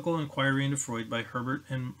philosophical inquiry into Freud by Herbert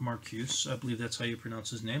and Marcuse. I believe that's how you pronounce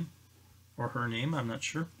his name, or her name, I'm not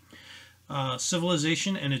sure.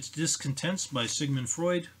 Civilization and its Discontents by Sigmund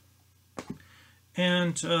Freud.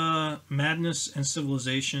 And Madness and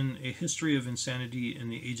Civilization, A History of Insanity in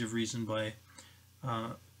the Age of Reason by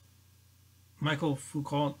Michel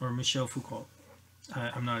Foucault.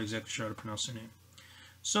 I'm not exactly sure how to pronounce their name.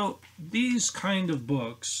 So these kind of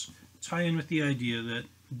books tie in with the idea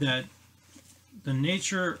that the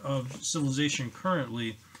nature of civilization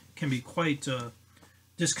currently can be quite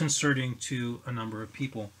disconcerting to a number of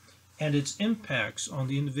people, and its impacts on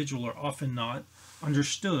the individual are often not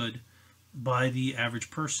understood by the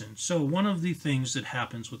average person. So one of the things that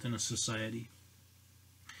happens within a society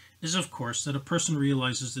is, of course, that a person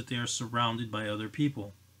realizes that they are surrounded by other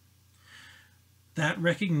people. That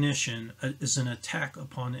recognition is an attack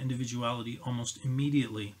upon individuality almost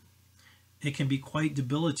immediately. It can be quite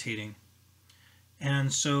debilitating.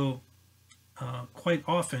 And so quite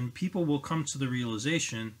often people will come to the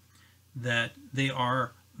realization that they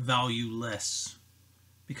are valueless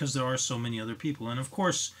because there are so many other people. And of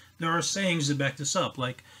course, there are sayings that back this up.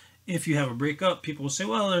 Like, if you have a breakup, people will say,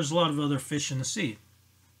 well, there's a lot of other fish in the sea.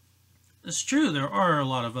 It's true, there are a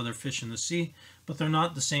lot of other fish in the sea, but they're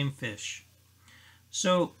not the same fish.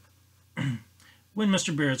 So, when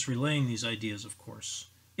Mr. Barrett's relaying these ideas, of course,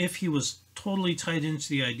 if he was totally tied into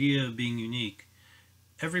the idea of being unique,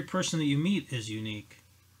 every person that you meet is unique,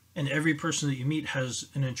 and every person that you meet has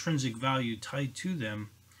an intrinsic value tied to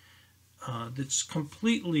them that's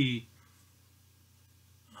completely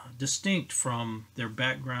distinct from their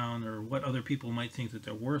background or what other people might think that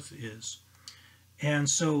their worth is. And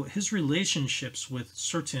so his relationships with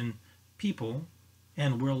certain people,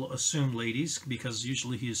 and we'll assume ladies, because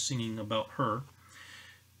usually he is singing about her,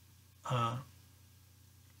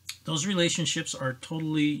 those relationships are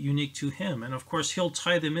totally unique to him. And of course, he'll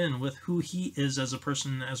tie them in with who he is as a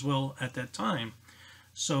person as well at that time.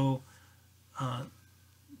 So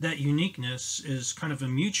that uniqueness is kind of a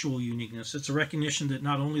mutual uniqueness. It's a recognition that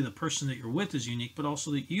not only the person that you're with is unique, but also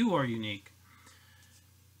that you are unique.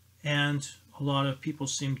 And a lot of people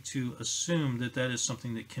seem to assume that that is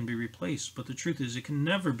something that can be replaced. But the truth is, it can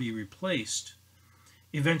never be replaced.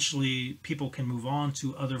 Eventually, people can move on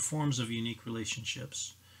to other forms of unique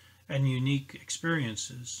relationships and unique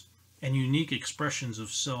experiences and unique expressions of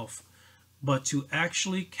self. But to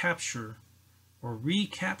actually capture or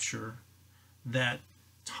recapture that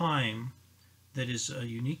time that is a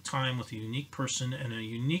unique time with a unique person and a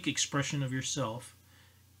unique expression of yourself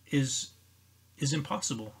is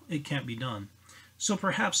impossible. It can't be done. So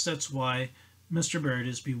perhaps that's why Mr. Barrett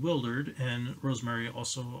is bewildered, and Rosemary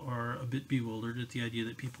also are a bit bewildered at the idea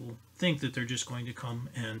that people think that they're just going to come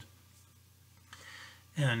and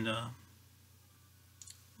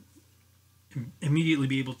immediately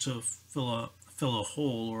be able to fill a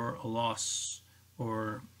hole or a loss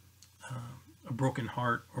or a broken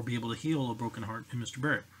heart, or be able to heal a broken heart in Mr.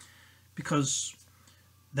 Barrett, because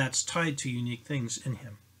that's tied to unique things in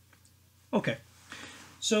him. Okay,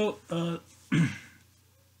 so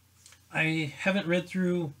I haven't read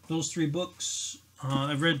through those 3 books.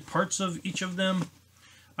 I've read parts of each of them.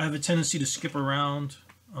 I have a tendency to skip around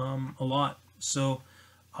a lot, so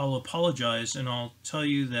I'll apologize, and I'll tell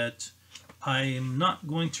you that I am not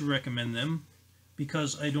going to recommend them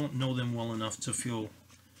because I don't know them well enough to feel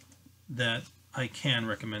that I can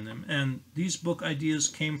recommend them. And these book ideas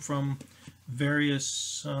came from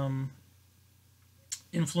various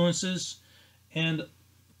influences, and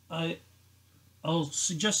I'll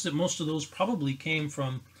suggest that most of those probably came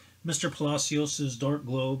from Mr. Palacios' Dark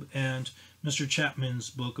Globe and Mr. Chapman's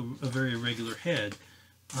book, A Very Irregular Head.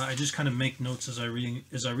 I just kind of make notes as I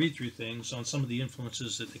read through things on some of the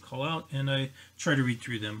influences that they call out, and I try to read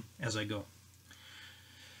through them as I go.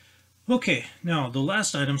 Okay, now the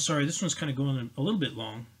last item, sorry, this one's kind of going a little bit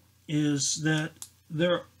long, is that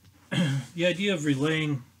the idea of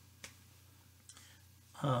relaying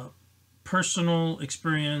personal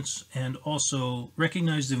experience and also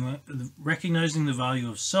recognizing the value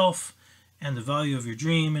of self and the value of your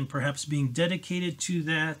dream, and perhaps being dedicated to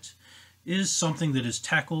that is something that is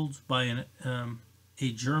tackled by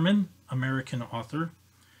a German-American author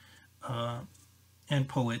and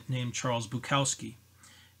poet named Charles Bukowski.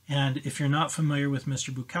 And if you're not familiar with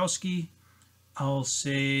Mr. Bukowski, I'll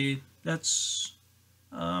say that's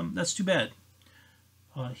too bad.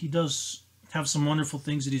 He does have some wonderful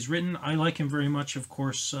things that he's written. I like him very much, of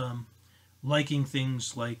course. Liking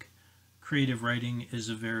things like creative writing is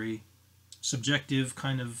a very subjective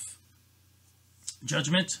kind of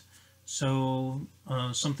judgment. So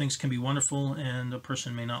some things can be wonderful and a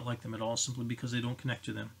person may not like them at all simply because they don't connect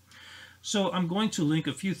to them. So I'm going to link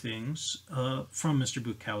a few things from Mr.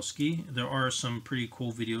 Bukowski. There are some pretty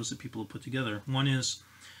cool videos that people have put together. One is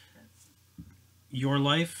Your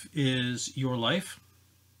Life is Your Life.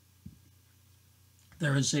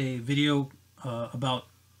 There is a video about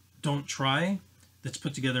Don't Try that's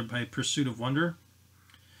put together by Pursuit of Wonder.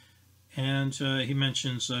 And he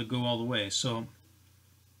mentions Go All the Way. So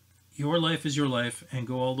Your Life is Your Life and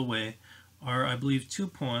Go All the Way are, I believe, two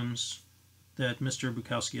poems that Mr.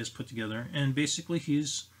 Bukowski has put together. And basically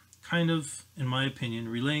he's kind of, in my opinion,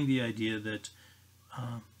 relaying the idea that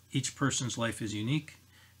each person's life is unique,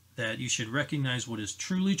 that you should recognize what is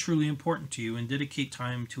truly, truly important to you and dedicate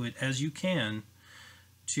time to it as you can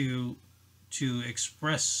to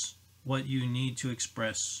express what you need to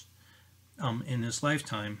express in this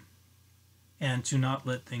lifetime, and to not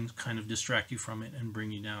let things kind of distract you from it and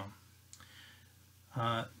bring you down.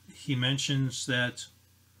 He mentions that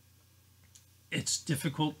it's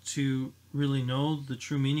difficult to really know the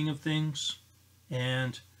true meaning of things,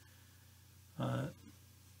 and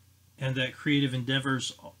that creative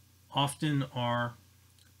endeavors often are,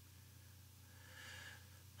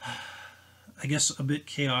 I guess, a bit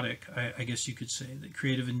chaotic. I guess you could say that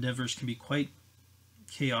creative endeavors can be quite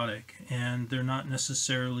chaotic, and they're not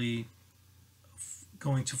necessarily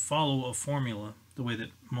going to follow a formula the way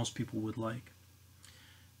that most people would like.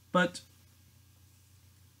 But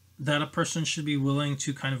that a person should be willing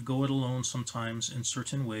to kind of go it alone sometimes in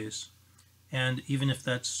certain ways. And even if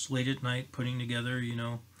that's late at night, putting together, you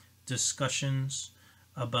know, discussions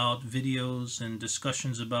about videos and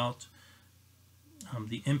discussions about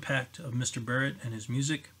the impact of Mr. Barrett and his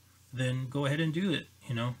music, then go ahead and do it,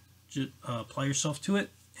 you know. Just apply yourself to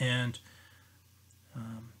it. And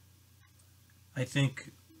I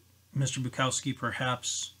think Mr. Bukowski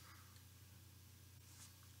perhaps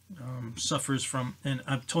suffers from, and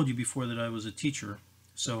I've told you before that I was a teacher,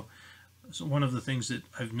 so one of the things that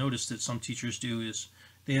I've noticed that some teachers do is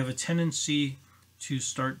they have a tendency to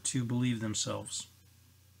start to believe themselves,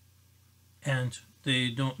 and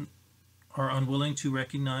they are unwilling to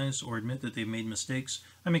recognize or admit that they've made mistakes.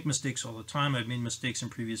 I make mistakes all the time. I've made mistakes in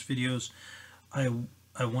previous videos. I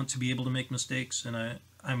want to be able to make mistakes, and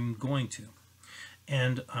I'm going to,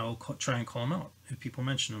 and I'll try and call them out if people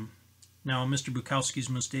mention them. Now, Mr.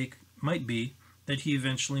 Bukowski's mistake might be that he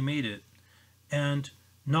eventually made it. And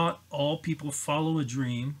not all people follow a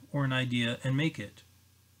dream or an idea and make it.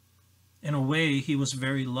 In a way, he was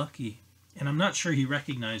very lucky. And I'm not sure he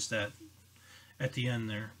recognized that at the end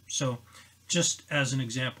there. So, just as an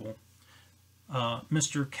example,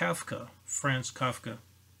 Mr. Kafka, Franz Kafka,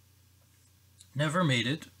 never made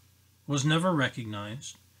it, was never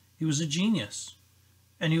recognized. He was a genius.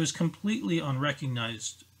 And he was completely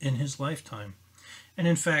unrecognized in his lifetime. And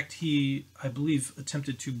in fact, he, I believe,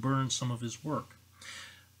 attempted to burn some of his work.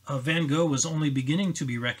 Van Gogh was only beginning to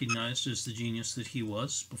be recognized as the genius that he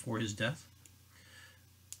was before his death.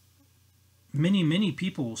 Many, many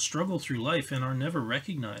people struggle through life and are never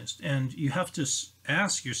recognized. And you have to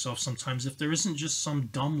ask yourself sometimes if there isn't just some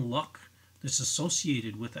dumb luck that's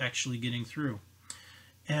associated with actually getting through.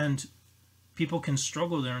 And people can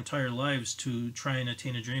struggle their entire lives to try and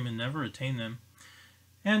attain a dream and never attain them.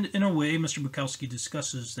 And in a way, Mr. Bukowski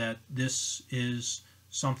discusses that this is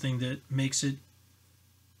something that makes it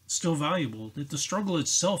still valuable, that the struggle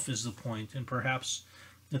itself is the point, and perhaps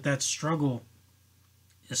that struggle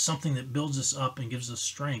is something that builds us up and gives us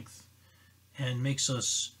strength and makes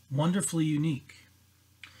us wonderfully unique.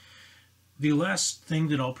 The last thing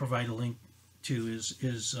that I'll provide a link to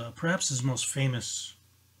is perhaps his most famous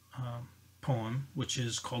poem, which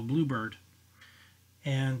is called Bluebird.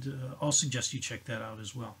 And I'll suggest you check that out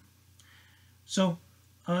as well. So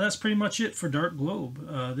that's pretty much it for Dark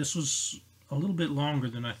Globe. This was a little bit longer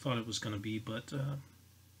than I thought it was going to be, but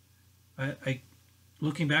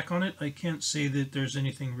looking back on it, I can't say that there's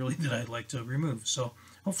anything really that I'd like to remove. So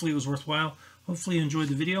hopefully it was worthwhile. Hopefully you enjoyed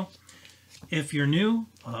the video. If you're new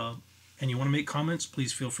and you want to make comments,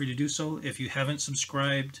 please feel free to do so. If you haven't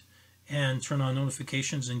subscribed and turned on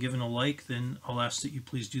notifications and given a like, then I'll ask that you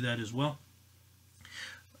please do that as well.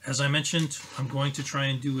 as I mentioned, I'm going to try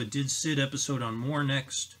and do a Did Syd episode on more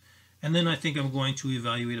next. And then I think I'm going to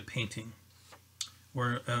evaluate a painting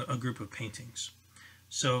or a group of paintings.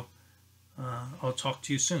 So I'll talk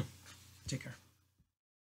to you soon. Take care.